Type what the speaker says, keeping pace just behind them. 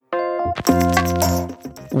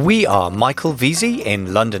We are Michael Veazey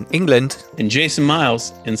in London, England. And Jason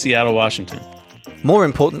Miles in Seattle, Washington. More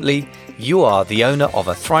importantly, you are the owner of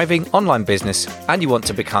a thriving online business and you want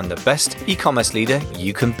to become the best e-commerce leader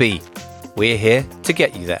you can be. We're here to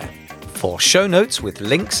get you there. For show notes with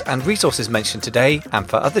links and resources mentioned today, and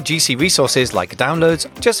for other GC resources like downloads,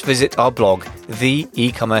 just visit our blog,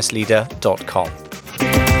 theecommerceleader.com.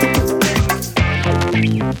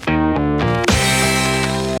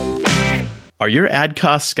 Are your ad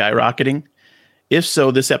costs skyrocketing? If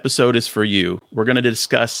so, this episode is for you. We're going to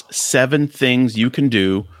discuss 7 things you can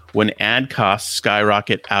do when ad costs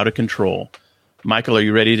skyrocket out of control. Michael, are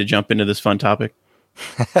you ready to jump into this fun topic?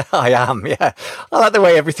 I am, yeah. I like the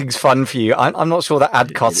way everything's fun for you. I'm not sure that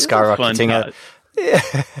ad costs skyrocketing.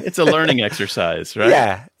 It's a learning exercise,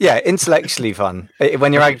 right? Yeah, intellectually fun.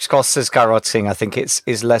 When your ad costs are skyrocketing, I think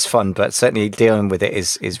it's less fun, but certainly dealing with it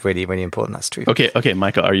is really, really important. That's true. Okay,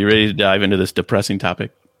 Michael, are you ready to dive into this depressing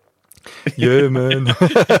topic? Yeah, man.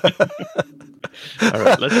 All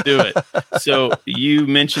right, let's do it. So you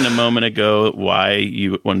mentioned a moment ago why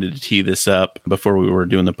you wanted to tee this up before we were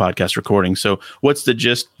doing the podcast recording. So what's the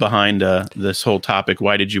gist behind this whole topic?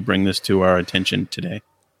 Why did you bring this to our attention today?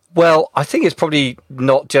 Well, I think it's probably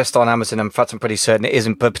not just on Amazon. In fact, I'm pretty certain it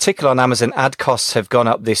isn't. But particularly on Amazon, ad costs have gone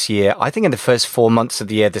up this year. I think in the first 4 months of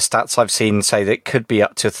the year, the stats I've seen say that it could be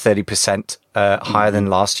up to 30% higher than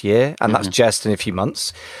last year. And that's just in a few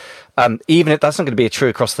months. Even if that's not going to be true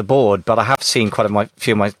across the board, but I have seen quite a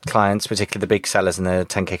few of my clients, particularly the big sellers in the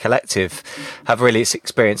 10K collective, have really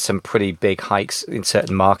experienced some pretty big hikes in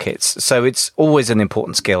certain markets. So it's always an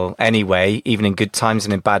important skill anyway, even in good times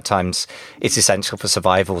and in bad times. It's essential for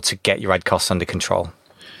survival to get your ad costs under control.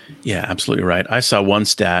 Yeah, absolutely right. I saw one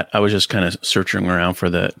stat. I was just kind of searching around for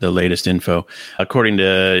the latest info. According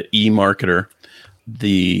to eMarketer,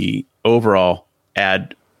 the overall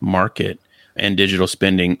ad market and digital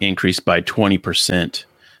spending increased by 20%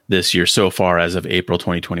 this year so far as of April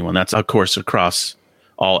 2021. That's, of course, across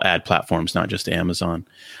all ad platforms, not just Amazon.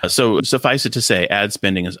 So suffice it to say, ad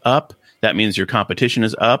spending is up. That means your competition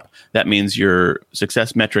is up. That means your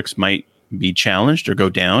success metrics might be challenged or go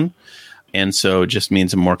down. And so it just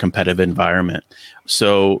means a more competitive environment.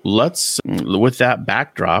 So let's, with that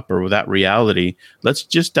backdrop or with that reality, let's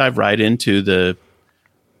just dive right into the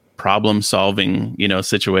problem-solving,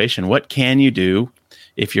 situation. What can you do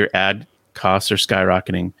if your ad costs are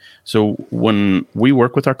skyrocketing? So when we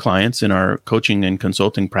work with our clients in our coaching and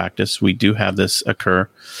consulting practice, we do have this occur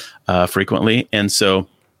frequently. And so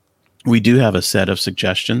we do have a set of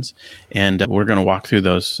suggestions, and we're going to walk through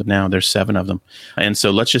those now. There's 7 of them. And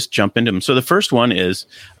so let's just jump into them. So the first one is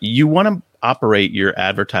you want to operate your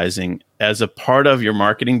advertising as a part of your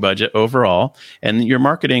marketing budget overall, and your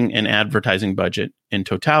marketing and advertising budget in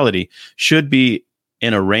totality should be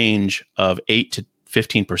in a range of 8 to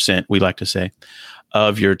 15%, we like to say,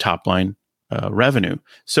 of your top line revenue.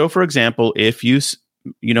 So for example, if you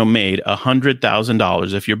made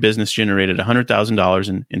 $100,000, if your business generated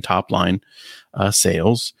 $100,000 in top line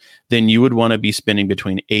sales, then you would want to be spending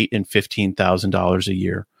between $8,000 and $15,000 a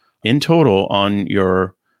year in total on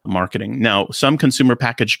your marketing. Now, some consumer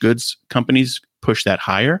packaged goods companies push that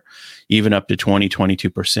higher, even up to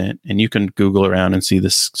 22%. And you can Google around and see the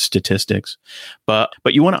statistics. But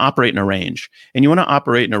you want to operate in a range. And you want to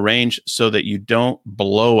operate in a range so that you don't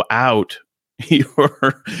blow out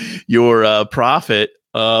your profit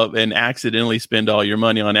and accidentally spend all your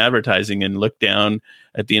money on advertising and look down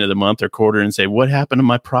at the end of the month or quarter and say, what happened to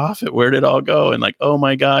my profit? Where did it all go? And like, oh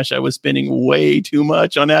my gosh, I was spending way too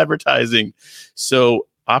much on advertising. So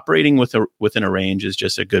operating within a range is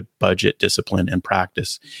just a good budget discipline and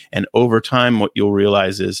practice. And over time, what you'll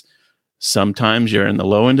realize is sometimes you're in the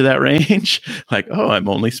low end of that range, like, oh, I'm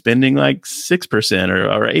only spending like 6%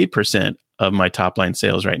 or 8% of my top line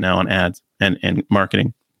sales right now on ads and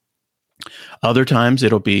marketing. Other times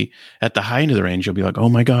it'll be at the high end of the range. You'll be like, oh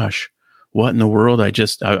my gosh, what in the world?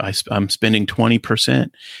 I'm spending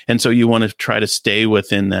 20%. And so you want to try to stay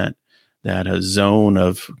within that zone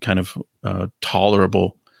of kind of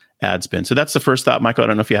tolerable ad spend. So that's the first thought. Michael, I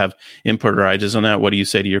don't know if you have input or ideas on that. What do you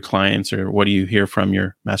say to your clients, or what do you hear from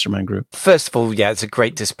your mastermind group? First of all, yeah, it's a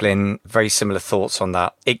great discipline. Very similar thoughts on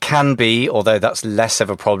that. It can be, although that's less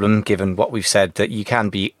of a problem given what we've said, that you can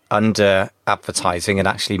be under advertising and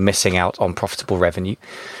actually missing out on profitable revenue.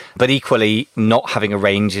 But equally, not having a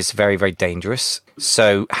range is very, very dangerous.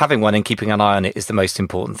 So having one and keeping an eye on it is the most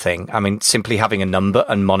important thing. I mean, simply having a number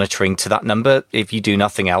and monitoring to that number, if you do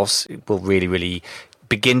nothing else, it will really, really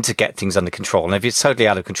begin to get things under control. And if it's totally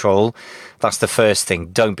out of control, that's the first thing.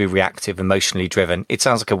 Don't be reactive, emotionally driven. It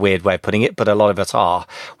sounds like a weird way of putting it, but a lot of us are.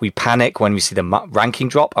 We panic when we see the ranking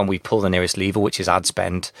drop and we pull the nearest lever, which is ad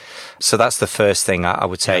spend. So that's the first thing I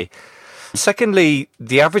would say. Yeah. Secondly,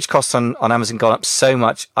 the average cost on Amazon gone up so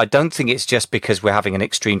much. I don't think it's just because we're having an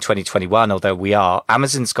extreme 2021, although we are.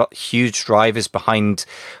 Amazon's got huge drivers behind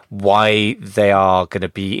why they are going to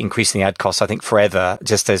be increasing the ad costs, I think, forever,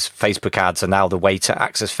 just as Facebook ads are now the way to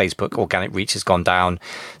access Facebook. Organic reach has gone down,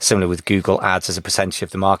 similar with Google ads as a percentage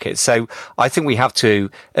of the market. So I think we have to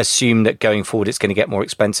assume that going forward, it's going to get more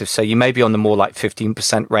expensive. So you may be on the more like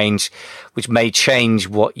 15% range, which may change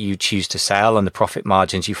what you choose to sell and the profit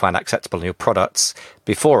margins you find acceptable in your products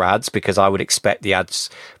before ads, because I would expect the ads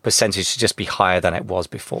percentage to just be higher than it was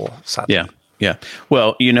before, sadly. Yeah.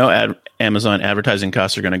 Well, Amazon advertising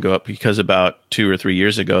costs are going to go up because about 2 or 3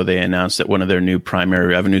 years ago, they announced that one of their new primary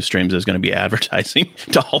revenue streams is going to be advertising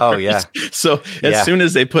dollars. Oh, yeah. So as soon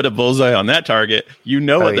as they put a bullseye on that target,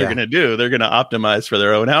 what they're going to do. They're going to optimize for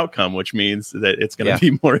their own outcome, which means that it's going to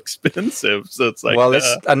be more expensive. So it's like, well,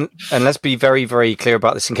 and let's be very, very clear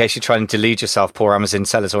about this in case you're trying to delude yourself, poor Amazon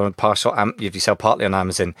sellers, or if you sell partly on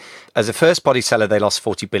Amazon. As a first-party seller, they lost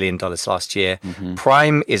 $40 billion last year. Mm-hmm.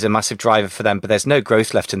 Prime is a massive driver for them, but there's no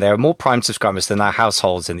growth left, and there are more Prime subscribers than our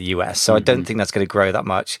households in the US. So I don't think that's going to grow that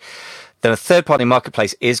much. Then a third-party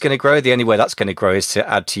marketplace is going to grow. The only way that's going to grow is to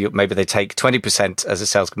add to maybe they take 20% as a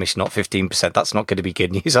sales commission, not 15%. That's not going to be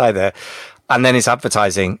good news either. And then it's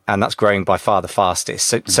advertising, and that's growing by far the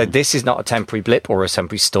fastest. So this is not a temporary blip or a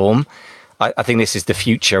temporary storm. I think this is the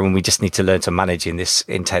future, and we just need to learn to manage in this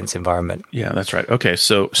intense environment. Yeah, that's right. Okay,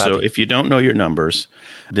 so if you don't know your numbers,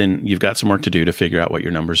 then you've got some work to do to figure out what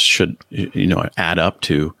your numbers should, add up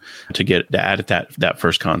to add at that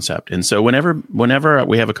first concept. And so whenever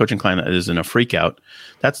we have a coaching client that is in a freak out,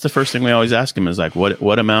 that's the first thing we always ask them is like,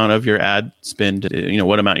 what amount of your ad spend,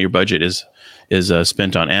 what amount of your budget is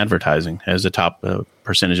spent on advertising as a top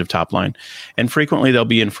percentage of top line. And frequently they'll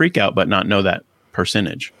be in freak out, but not know that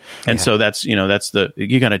percentage. And so that's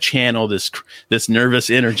you got to channel this nervous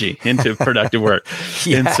energy into productive work.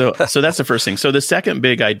 And so that's the first thing. So the second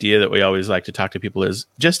big idea that we always like to talk to people is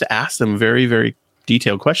just to ask them very, very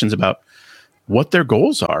detailed questions about what their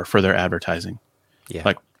goals are for their advertising. Yeah.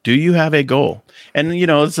 Like, do you have a goal? And,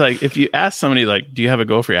 it's like, if you ask somebody, like, do you have a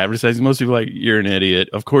goal for your advertising? Most people are like, you're an idiot.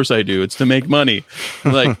 Of course I do. It's to make money.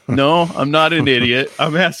 I'm like, no, I'm not an idiot.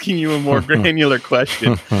 I'm asking you a more granular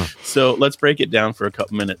question. So let's break it down for a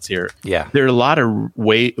couple minutes here. Yeah. There are a lot of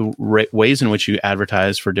ways in which you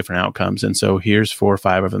advertise for different outcomes. And so here's 4 or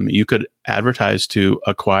 5 of them. You could advertise to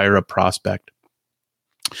acquire a prospect,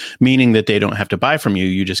 meaning that they don't have to buy from you.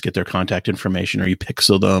 You just get their contact information, or you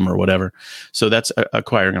pixel them or whatever. So that's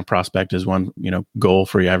acquiring a prospect is one, goal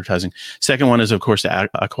for your advertising. Second one is, of course, to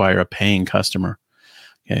acquire a paying customer.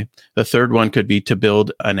 Okay. The third one could be to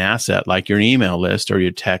build an asset like your email list or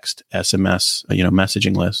your text, SMS,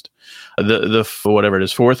 messaging list. The whatever it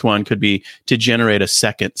is. Fourth one could be to generate a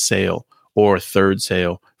second sale or third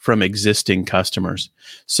sale from existing customers.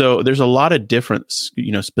 So there's a lot of different,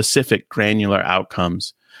 specific granular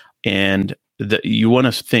outcomes. And you want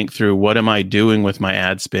to think through, what am I doing with my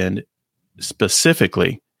ad spend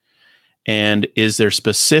specifically? And is there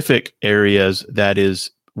specific areas that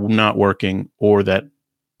is not working or that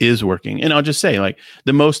is working? And I'll just say, like,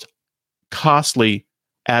 the most costly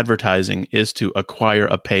advertising is to acquire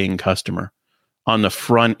a paying customer on the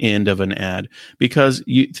front end of an ad, because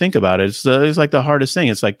you think about it, it's like the hardest thing.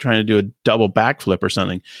 It's like trying to do a double backflip or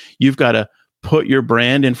something. You've got to put your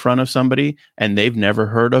brand in front of somebody and they've never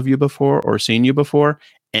heard of you before or seen you before,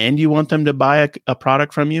 and you want them to buy a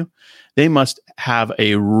product from you. They must have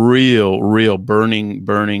a real burning,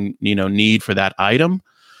 need for that item.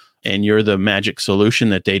 And you're the magic solution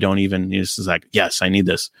that they don't even, this is like, yes, I need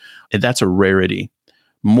this. And that's a rarity.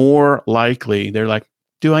 More likely, they're like,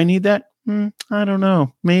 do I need that? I don't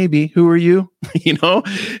know. Maybe. Who are you?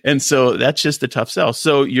 And so that's just a tough sell.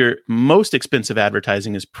 So your most expensive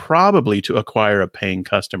advertising is probably to acquire a paying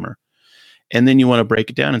customer. And then you want to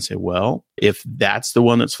break it down and say, well, if that's the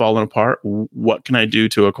one that's fallen apart, what can I do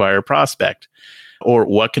to acquire a prospect? Or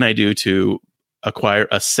what can I do to acquire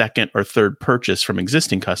a second or third purchase from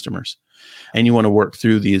existing customers? And you want to work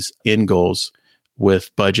through these end goals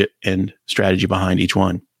with budget and strategy behind each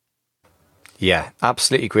one. Yeah,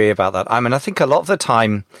 absolutely agree about that. I mean, I think a lot of the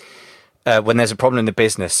time when there's a problem in the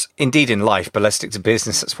business, indeed in life, but let's stick to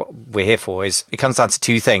business, that's what we're here for, is it comes down to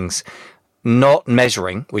 2 things. not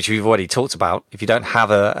measuring, which we've already talked about, if you don't have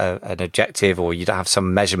an objective or you don't have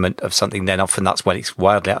some measurement of something, then often that's when it's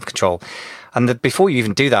wildly out of control. And before you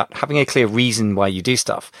even do that, having a clear reason why you do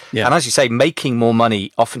stuff. Yeah. And as you say, making more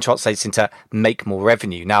money often translates into make more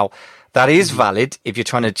revenue. Now, that is valid if you're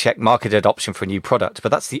trying to check market adoption for a new product,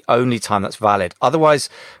 but that's the only time that's valid. Otherwise,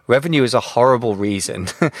 revenue is a horrible reason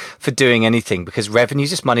for doing anything, because revenue is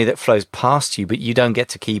just money that flows past you, but you don't get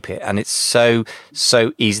to keep it. And it's so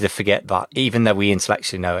easy to forget that, even though we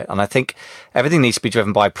intellectually know it. And I think everything needs to be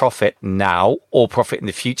driven by profit now or profit in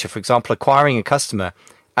the future. For example, acquiring a customer,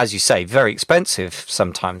 as you say, very expensive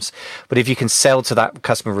sometimes. But if you can sell to that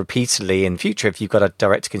customer repeatedly in future, if you've got a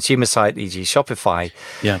direct-to-consumer site, e.g. Shopify,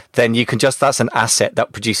 then you can that's an asset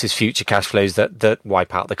that produces future cash flows that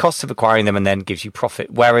wipe out the cost of acquiring them and then gives you profit.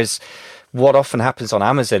 Whereas what often happens on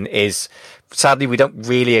Amazon is, sadly, we don't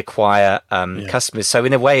really acquire customers. So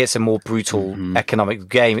in a way, it's a more brutal economic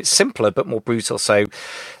game. It's simpler, but more brutal. So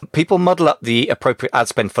people muddle up the appropriate ad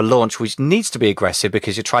spend for launch, which needs to be aggressive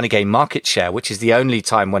because you're trying to gain market share, which is the only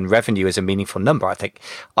time when revenue is a meaningful number, I think.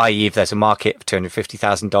 I.e., if there's a market of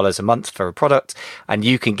 $250,000 a month for a product and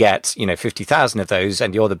you can get, 50,000 of those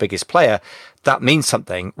and you're the biggest player, that means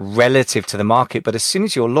something relative to the market. But as soon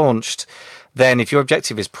as you're launched, then if your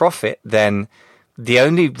objective is profit, then the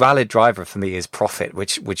only valid driver for me is profit,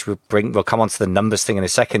 which we'll come on to the numbers thing in a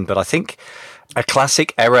second. But I think a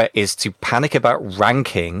classic error is to panic about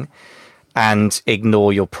ranking and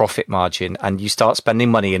ignore your profit margin, and you start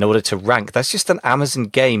spending money in order to rank. That's just an Amazon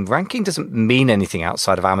game. Ranking doesn't mean anything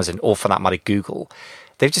outside of Amazon, or for that matter, Google.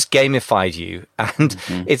 They've just gamified you, and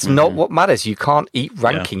it's not what matters. You can't eat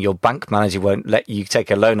ranking. Your bank manager won't let you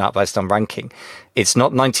take a loan out based on ranking. It's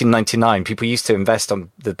not 1999. People used to invest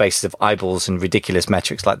on the basis of eyeballs and ridiculous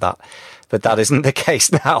metrics like that, but that isn't the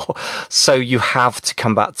case now. So you have to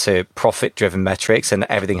come back to profit-driven metrics, and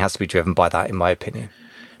everything has to be driven by that, in my opinion.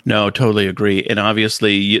 No, totally agree. And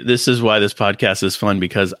obviously, this is why this podcast is fun,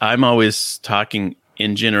 because I'm always talking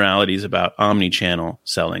in generalities about omni-channel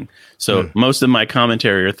selling. So most of my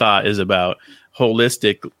commentary or thought is about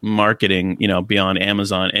holistic marketing, beyond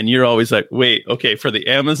Amazon. And you're always like, wait, okay, for the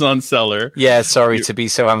Amazon seller. Yeah, sorry to be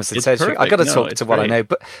so Amazon-centric. I got to talk to what I know.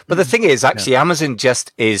 But the thing is, actually, Amazon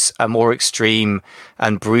just is a more extreme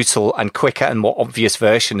and brutal and quicker and more obvious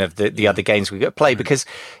version of the other games we got to play. Because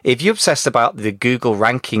if you're obsessed about the Google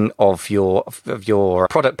ranking of your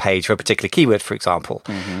product page for a particular keyword, for example,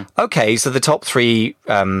 okay, so the top three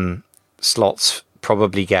slots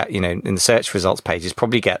probably get, in the search results pages,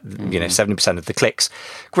 probably get, 70% of the clicks.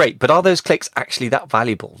 Great. But are those clicks actually that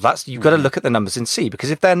valuable? You've got to look at the numbers and see,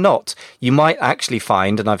 because if they're not, you might actually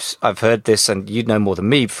find, and I've heard this, and you'd know more than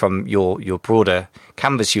me from your broader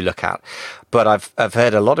canvas you look at, but I've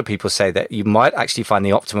heard a lot of people say that you might actually find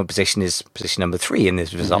the optimal position is position number 3 in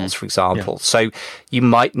these results, for example. Yeah. So you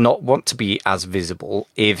might not want to be as visible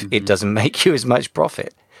if it doesn't make you as much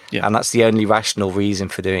profit. Yeah. And that's the only rational reason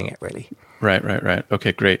for doing it, really. Right.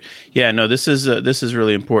 Okay, great. Yeah, no, this is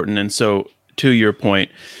really important. And so, to your point,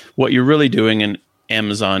 what you're really doing in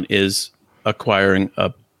Amazon is acquiring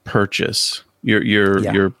a purchase.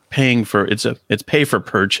 You're paying for it's pay for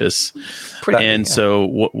purchase,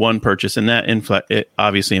 so one purchase, and that it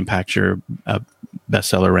obviously impacts your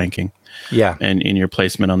bestseller ranking. Yeah, and in your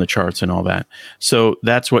placement on the charts and all that. So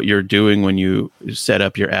that's what you're doing when you set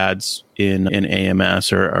up your ads in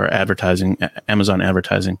AMS or advertising, Amazon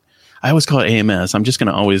advertising. I always call it AMS. I'm just going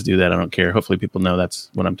to always do that. I don't care. Hopefully people know that's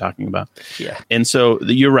what I'm talking about. Yeah. And so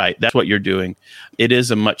you're right. That's what you're doing. It is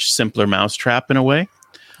a much simpler mousetrap in a way.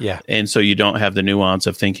 Yeah. And so you don't have the nuance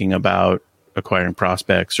of thinking about acquiring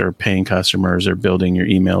prospects or paying customers or building your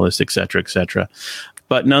email list, et cetera, et cetera.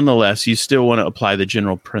 But nonetheless, you still want to apply the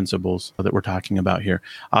general principles that we're talking about here.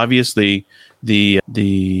 Obviously, the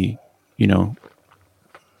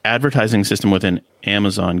advertising system within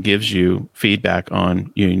Amazon gives you feedback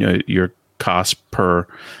on your cost per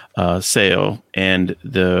sale, and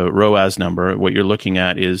the ROAS number. What you're looking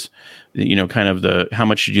at is kind of the how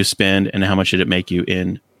much did you spend and how much did it make you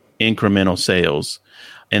in incremental sales.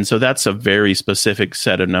 And so that's a very specific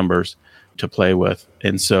set of numbers to play with.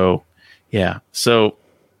 And so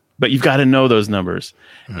but you've got to know those numbers.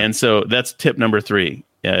 And so that's tip number 3.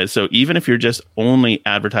 So even if you're just only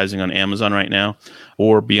advertising on Amazon right now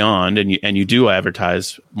or beyond, and you do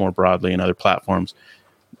advertise more broadly in other platforms,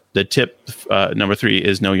 the tip number 3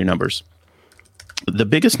 is know your numbers. The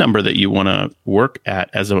biggest number that you want to work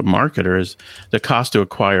at as a marketer is the cost to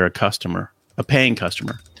acquire a customer, a paying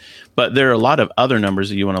customer. But there are a lot of other numbers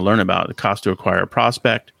that you want to learn about: the cost to acquire a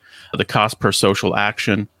prospect, the cost per social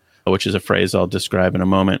action, which is a phrase I'll describe in a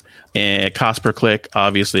moment. And cost per click,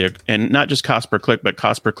 obviously, and not just cost per click, but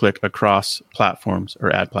cost per click across platforms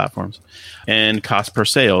or ad platforms, and cost per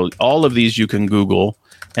sale. All of these you can Google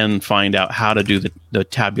and find out how to do the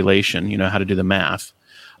tabulation, how to do the math.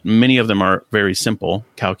 Many of them are very simple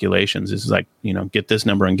calculations. It's like, get this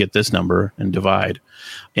number and get this number and divide.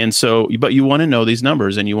 And so, but you want to know these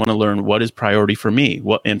numbers and you want to learn what is priority for me,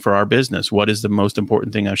 and for our business, what is the most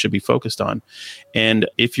important thing I should be focused on. And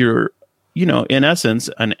if you're, in essence,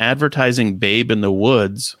 an advertising babe in the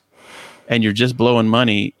woods and you're just blowing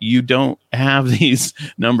money, you don't have these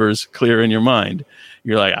numbers clear in your mind.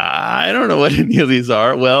 You're like, I don't know what any of these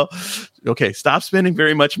are. Well, okay, stop spending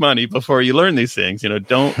very much money before you learn these things.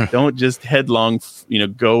 Don't just headlong,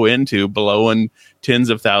 go into blowing tens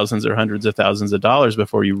of thousands or hundreds of thousands of dollars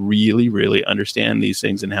before you really, really understand these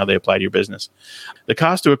things and how they apply to your business. The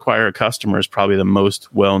cost to acquire a customer is probably the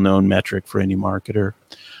most well-known metric for any marketer,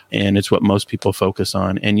 and it's what most people focus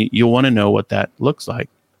on. And you'll want to know what that looks like.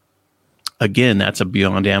 Again, that's a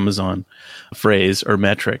beyond Amazon phrase or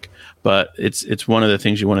metric, but it's one of the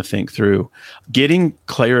things you want to think through. Getting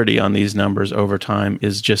clarity on these numbers over time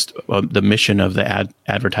is just the mission of the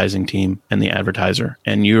advertising team and the advertiser,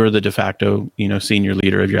 and you're the de facto, senior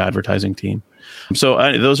leader of your advertising team. So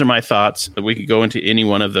those are my thoughts. We could go into any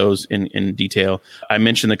one of those in detail. I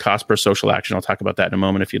mentioned the cost per social action. I'll talk about that in a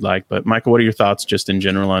moment if you'd like. But Michael, what are your thoughts just in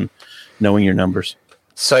general on knowing your numbers?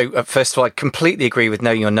 So first of all, I completely agree with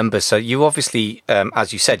knowing your numbers. So you obviously,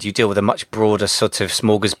 as you said, you deal with a much broader sort of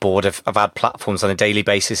smorgasbord of ad platforms on a daily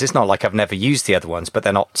basis. It's not like I've never used the other ones, but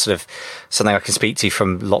they're not sort of something I can speak to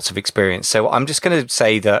from lots of experience. So I'm just going to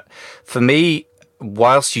say that for me,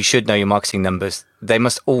 whilst you should know your marketing numbers, they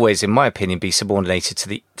must always, in my opinion, be subordinated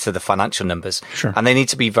to the financial numbers. Sure. And they need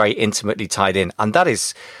to be very intimately tied in. And that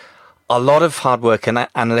is a lot of hard work and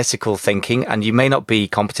analytical thinking, and you may not be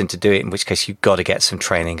competent to do it, in which case you've got to get some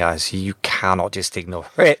training, guys. You cannot just ignore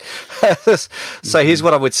it. So here's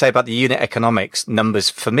what I would say about the unit economics numbers.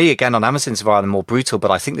 For me, again, on Amazon, it's rather more brutal,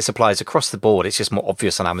 but I think this applies across the board. It's just more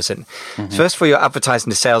obvious on Amazon. Mm-hmm. First, for your advertising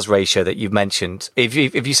to sales ratio that you've mentioned, if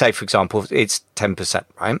you say, for example, it's 10%,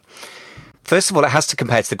 right? First of all, it has to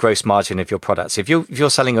compare to the gross margin of your products. If you're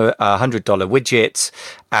selling a $100 widget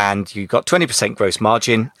and you've got 20% gross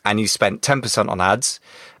margin and you spent 10% on ads,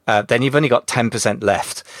 then you've only got 10%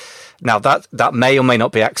 left. Now, that may or may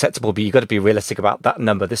not be acceptable, but you've got to be realistic about that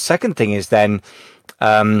number. The second thing is then,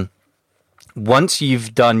 once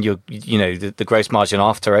you've done your, the gross margin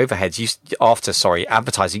after overheads,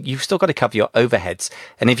 advertising, you've still got to cover your overheads.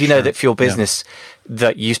 And if you know that for your business,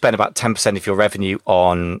 that you spend about 10% of your revenue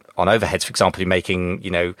on overheads, for example, you're making,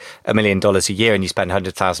 $1 million a year and you spend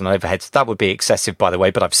 100,000 on overheads, that would be excessive, by the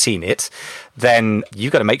way, but I've seen it. Then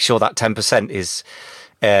you've got to make sure that 10% is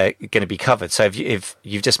going to be covered. So if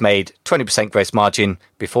you've just made 20% gross margin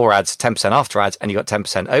before ads, 10% after ads, and you've got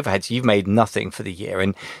 10% overheads, you've made nothing for the year.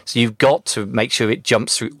 And so you've got to make sure it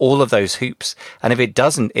jumps through all of those hoops. And if it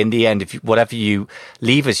doesn't, in the end, whatever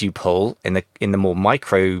levers you pull in the more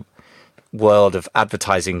micro world of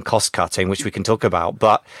advertising cost cutting, which we can talk about,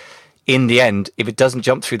 but in the end, if it doesn't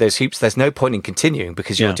jump through those hoops, there's no point in continuing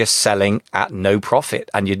because you're just selling at no profit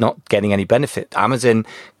and you're not getting any benefit. Amazon,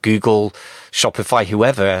 Google, Shopify,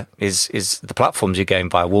 whoever is the platforms you're going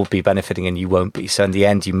via will be benefiting and you won't be. So in the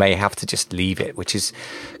end, you may have to just leave it, which is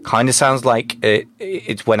kind of sounds like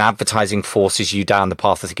it's when advertising forces you down the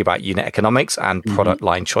path to think about unit economics and product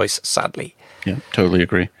line choice, sadly. Yeah, totally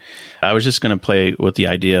agree. I was just going to play with the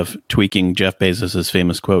idea of tweaking Jeff Bezos's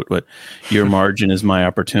famous quote, but your margin is my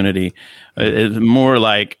opportunity. It's more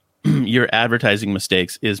like your advertising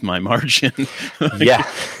mistakes is my margin. Yeah,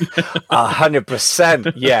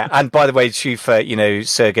 100%. Yeah. And by the way, true for,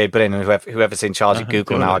 Sergey Brin and whoever's in charge of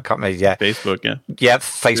Google now, I can't remember. Yeah. Facebook. Yeah. Yeah.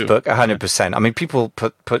 Facebook, 100%. I mean, people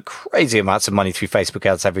put crazy amounts of money through Facebook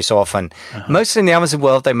ads every so often. Mostly in the Amazon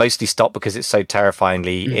world, they mostly stop because it's so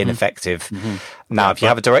terrifyingly ineffective. Now, if you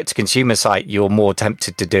have a direct to consumer site, you're more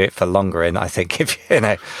tempted to do it for longer. And I think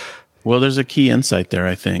Well, there's a key insight there,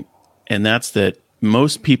 I think. And that's that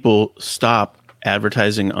most people stop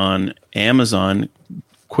advertising on Amazon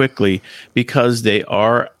quickly because they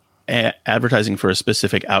are advertising for a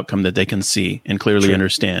specific outcome that they can see and clearly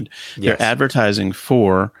understand. Yes. They're advertising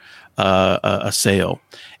for a sale.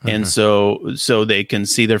 And so they can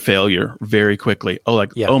see their failure very quickly.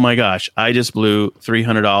 Oh my gosh, I just blew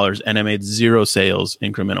 $300 and I made 0 sales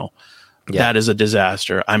incremental. That is a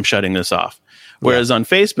disaster. I'm shutting this off. Whereas on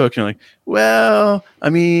Facebook, you're like, well, I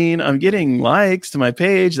mean, I'm getting likes to my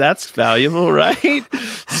page. That's valuable, right?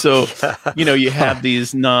 So, you have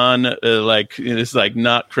these not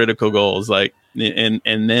critical goals. Like, And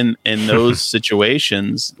then in those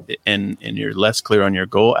situations, and you're less clear on your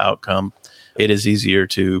goal outcome, it is easier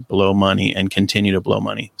to blow money and continue to blow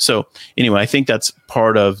money. So anyway, I think that's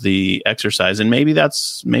part of the exercise, and maybe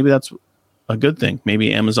that's a good thing.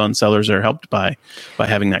 Maybe Amazon sellers are helped by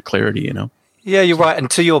having that clarity, you know. Yeah, you're right. And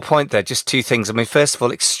to your point there, just two things. I mean, first of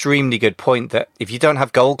all, extremely good point that if you don't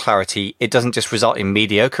have goal clarity, it doesn't just result in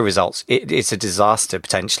mediocre results. It's a disaster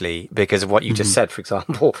potentially because of what you just said, for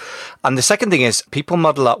example. And the second thing is people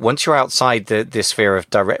muddle up once you're outside the sphere of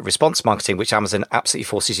direct response marketing, which Amazon absolutely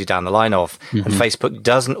forces you down the line of, and Facebook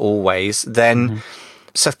doesn't always, then...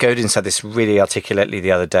 Seth Godin said this really articulately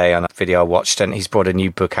the other day on a video I watched, and he's brought a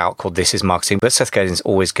new book out called This is Marketing. But Seth Godin's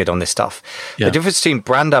always good on this stuff. Yeah. The difference between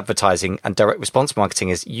brand advertising and direct response marketing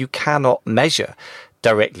is you cannot measure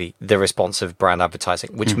directly the response of brand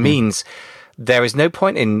advertising, which means there is no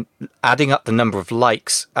point in adding up the number of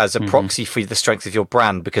likes as a proxy for the strength of your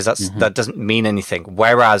brand, because that doesn't mean anything.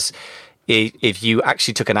 Whereas if you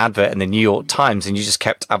actually took an advert in the New York Times and you just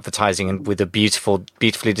kept advertising and with a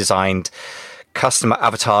beautifully designed customer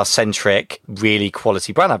avatar centric, really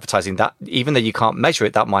quality brand advertising, that even though you can't measure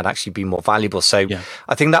it, that might actually be more valuable. So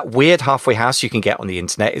I think that weird halfway house you can get on the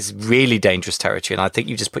internet is really dangerous territory. And I think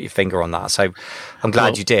you just put your finger on that. So I'm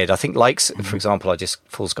glad you did. I think likes, for example, are just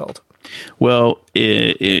fool's gold. Well,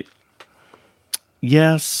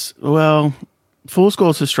 yes. Well, fool's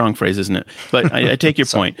gold is a strong phrase, isn't it? But I take your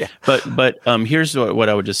point. Yeah. But here's what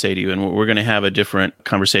I would just say to you, and we're going to have a different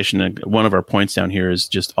conversation. And one of our points down here is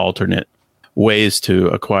just alternate ways to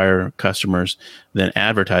acquire customers than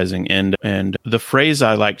advertising. And the phrase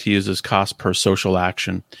I like to use is cost per social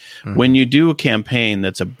action. When you do a campaign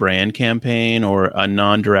that's a brand campaign or a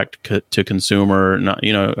non-direct to consumer,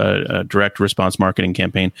 a direct response marketing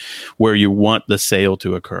campaign where you want the sale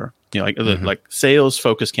to occur. You know, like sales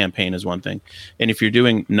focused campaign is one thing. And if you're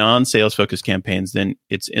doing non-sales focused campaigns, then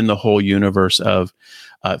it's in the whole universe of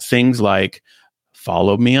things like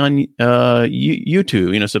follow me on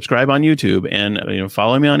YouTube, subscribe on YouTube, and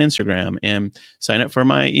follow me on Instagram, and sign up for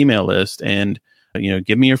my email list, and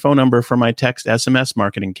give me your phone number for my text SMS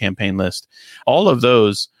marketing campaign list. All of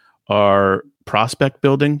those are prospect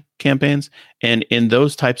building campaigns, and in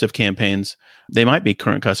those types of campaigns, they might be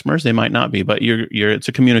current customers, they might not be, but it's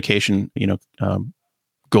a communication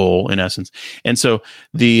goal in essence. And so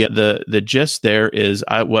the gist there is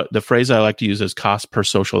what the phrase I like to use is cost per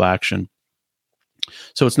social action.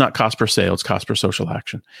 So it's not cost per sale, it's cost per social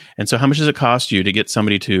action. And so how much does it cost you to get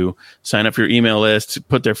somebody to sign up for your email list,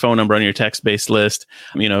 put their phone number on your text-based list,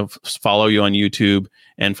 follow you on YouTube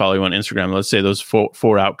and follow you on Instagram? Let's say those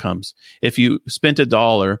four outcomes. If you spent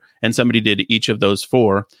 $1 and somebody did each of those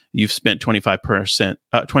four, you've spent 25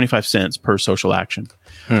 cents per social action.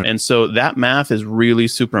 And so that math is really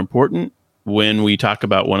super important when we talk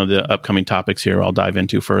about one of the upcoming topics here. I'll dive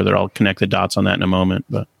into further. I'll connect the dots on that in a moment,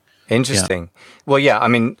 but interesting. Yeah. Well, yeah, I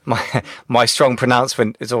mean, my strong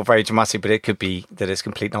pronouncement is all very dramatic, but it could be that it's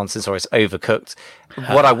complete nonsense or it's overcooked.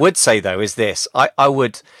 What I would say, though, is this. I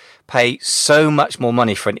would pay so much more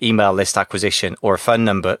money for an email list acquisition or a phone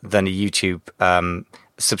number than a YouTube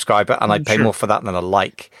subscriber, and I'd pay more for that than a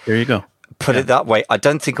like. There you go. Put it that way. I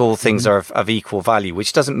don't think all things are of equal value,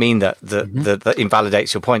 which doesn't mean that that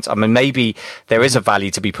invalidates your points. I mean, maybe there is a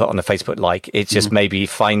value to be put on a Facebook like. It's just maybe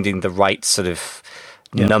finding the right sort of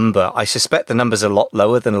number. I suspect the number's a lot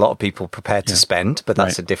lower than a lot of people prepared to spend, but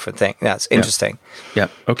that's a different thing. That's interesting. Yeah.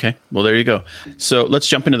 Okay. Well, there you go. So let's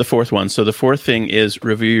jump into the fourth one. So the fourth thing is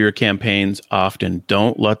review your campaigns often.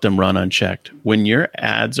 Don't let them run unchecked. When your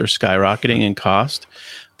ads are skyrocketing in cost,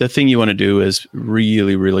 the thing you want to do is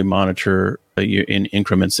really, really monitor in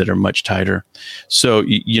increments that are much tighter. So,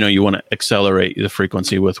 you want to accelerate the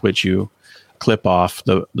frequency with which you clip off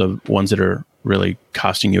the ones that are really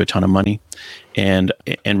costing you a ton of money, and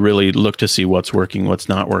really look to see what's working, what's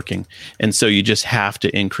not working. And so you just have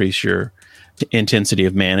to increase your intensity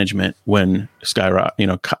of management when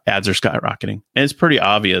ads are skyrocketing. And it's pretty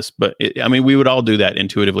obvious, but we would all do that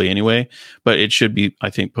intuitively anyway, but it should be,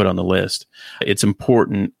 I think, put on the list. It's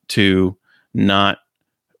important to not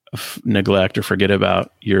neglect or forget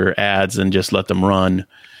about your ads and just let them run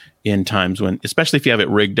in times when, especially if you have it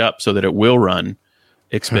rigged up so that it will run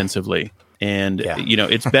expensively. And,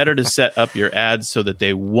 it's better to set up your ads so that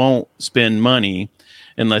they won't spend money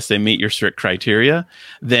unless they meet your strict criteria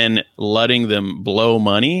than letting them blow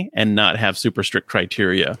money and not have super strict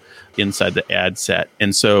criteria inside the ad set.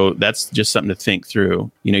 And so that's just something to think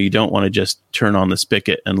through. You don't want to just turn on the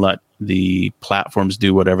spigot and let the platforms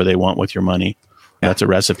do whatever they want with your money. That's a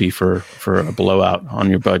recipe for a blowout on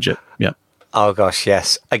your budget. Yeah. Oh gosh,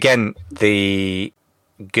 yes. Again, the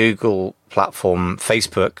Google platform,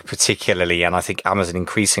 Facebook particularly, and I think Amazon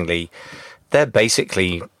increasingly, their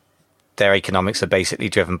economics are basically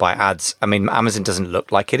driven by ads. I mean, Amazon doesn't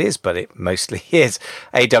look like it is, but it mostly is.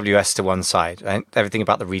 AWS to one side, right? Everything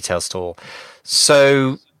about the retail store.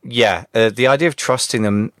 So yeah, the idea of trusting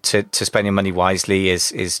them to spend your money wisely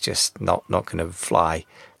is just not going to fly.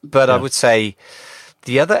 But I would say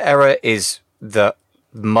the other error is that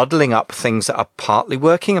muddling up things that are partly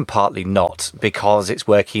working and partly not. Because it's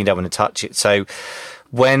working, you don't want to touch it. So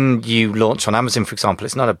when you launch on Amazon, for example,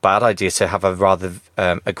 it's not a bad idea to have a rather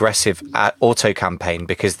aggressive auto campaign,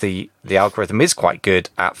 because the algorithm is quite good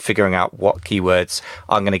at figuring out what keywords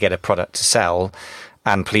are going to get a product to sell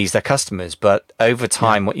and please their customers. But over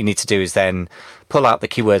time, what you need to do is then pull out the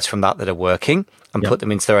keywords from that are working and put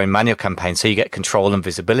them into their own manual campaign, so you get control and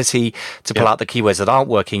visibility. To pull out the keywords that aren't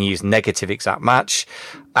working, use negative exact match.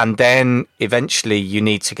 And then eventually you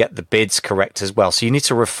need to get the bids correct as well. So you need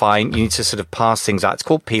to refine, you need to sort of pass things out. It's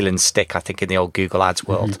called peel and stick, I think, in the old Google Ads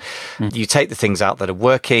world. You take the things out that are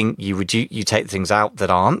working, you take the things out that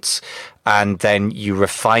aren't, and then you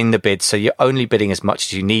refine the bid. So you're only bidding as much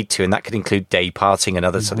as you need to, and that could include day parting and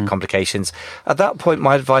other sort of complications. At that point,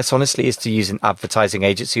 my advice, honestly, is to use an advertising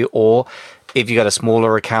agency, or if you've got a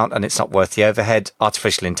smaller account and it's not worth the overhead,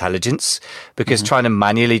 artificial intelligence, because trying to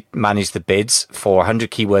manually manage the bids for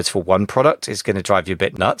 100 keywords for one product is going to drive you a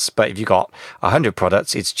bit nuts. But if you've got 100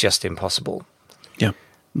 products, it's just impossible. Yeah.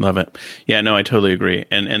 Love it. Yeah, no, I totally agree.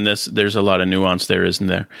 And there's a lot of nuance there, isn't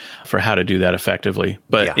there, for how to do that effectively.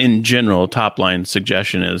 But in general, top line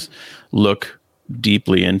suggestion is look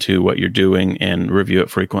deeply into what you're doing and review it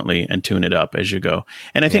frequently and tune it up as you go.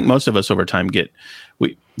 And I think most of us over time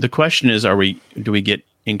the question is, do we get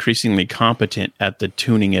increasingly competent at the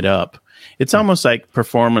tuning it up? It's almost like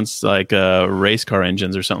performance, like race car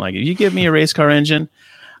engines or something like it. If you give me a race car engine,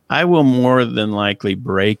 I will more than likely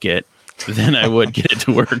break it than I would get it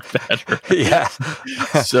to work better.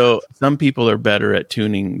 So some people are better at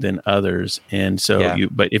tuning than others. And so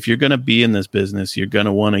but if you're going to be in this business, you're going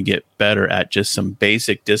to want to get better at just some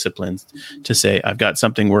basic disciplines to say, I've got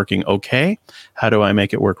something working okay. How do I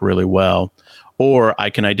make it work really well? Or I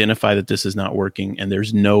can identify that this is not working and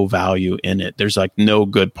there's no value in it. There's like no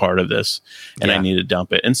good part of this and I need to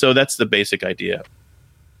dump it. And so that's the basic idea.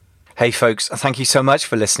 Hey folks, thank you so much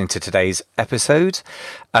for listening to today's episode.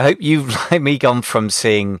 I hope you've, like me, gone from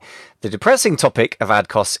seeing the depressing topic of ad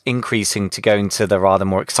costs increasing to going to the rather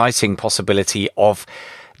more exciting possibility of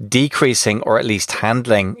decreasing, or at least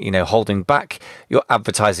handling, holding back your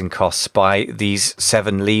advertising costs by these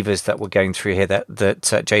 7 levers that we're going through here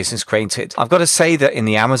that Jason's created. I've got to say that in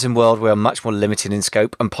the Amazon world, we're much more limited in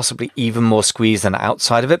scope and possibly even more squeezed than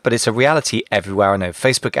outside of it, but it's a reality everywhere. I know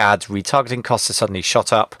Facebook ads, retargeting costs have suddenly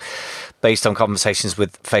shot up based on conversations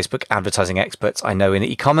with Facebook advertising experts. I know in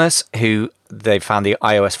e-commerce who they found the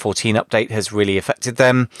iOS 14 update has really affected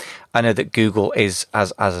them. I know that Google is,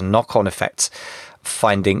 as a knock-on effect,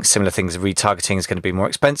 finding similar things. Retargeting is going to be more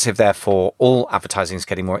expensive, therefore all advertising is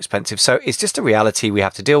getting more expensive. So it's just a reality we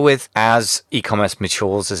have to deal with as e-commerce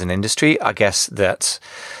matures as an industry. I guess that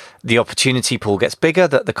the opportunity pool gets bigger,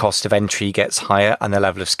 that the cost of entry gets higher, and the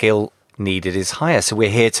level of skill needed is higher. So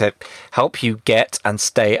we're here to help you get and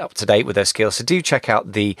stay up to date with those skills. So do check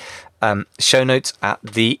out the show notes at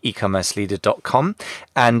theecommerceleader.com.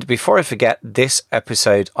 And before I forget, this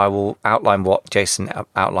episode, I will outline what Jason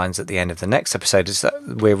outlines at the end of the next episode, is that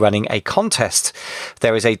we're running a contest.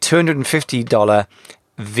 There is a $250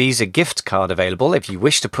 Visa gift card available. If you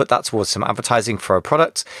wish to put that towards some advertising for a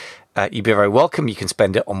product, you'd be very welcome. You can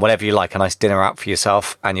spend it on whatever you like. A nice dinner out for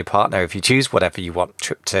yourself and your partner if you choose, whatever you want.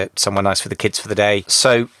 Trip to somewhere nice for the kids for the day.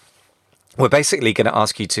 So we're basically going to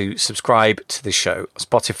ask you to subscribe to the show,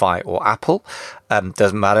 Spotify or Apple.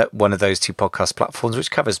 Doesn't matter, one of those 2 podcast platforms,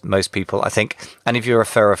 which covers most people, I think. And if you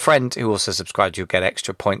refer a friend who also subscribed, you'll get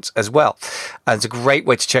extra points as well. And it's a great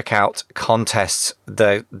way to check out contests.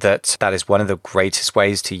 That is one of the greatest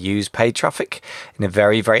ways to use paid traffic in a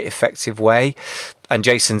very, very effective way. And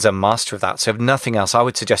Jason's a master of that. So if nothing else, I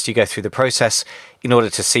would suggest you go through the process in order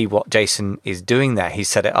to see what Jason is doing there. He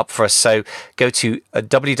set it up for us. So go to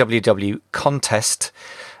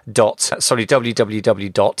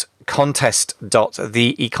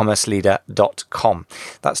www.contest.theecommerceleader.com.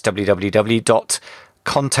 That's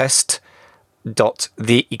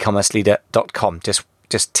www.contest.theecommerceleader.com.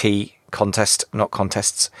 Just T, contest, not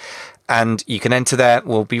contests. And you can enter there.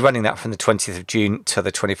 We'll be running that from the 20th of June to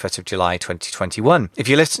the 21st of July, 2021. If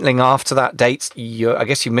you're listening after that date, I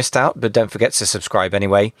guess you missed out, but don't forget to subscribe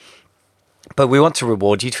anyway. But we want to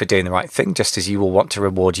reward you for doing the right thing, just as you will want to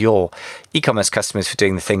reward your e-commerce customers for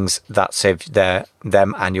doing the things that save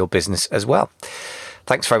them and your business as well.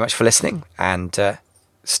 Thanks very much for listening, and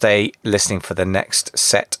stay listening for the next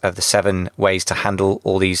set of the 7 ways to handle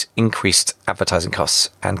all these increased advertising costs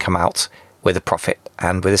and come out with a profit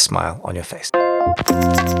and with a smile on your face.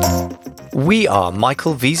 We are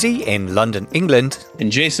Michael Veazey in London, England.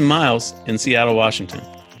 And Jason Miles in Seattle, Washington.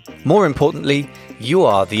 More importantly, you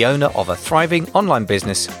are the owner of a thriving online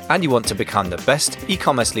business and you want to become the best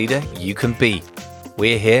e-commerce leader you can be.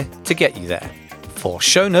 We're here to get you there. For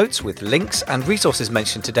show notes with links and resources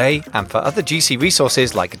mentioned today, and for other GC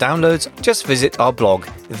resources like downloads, just visit our blog,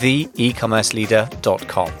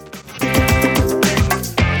 theecommerceleader.com.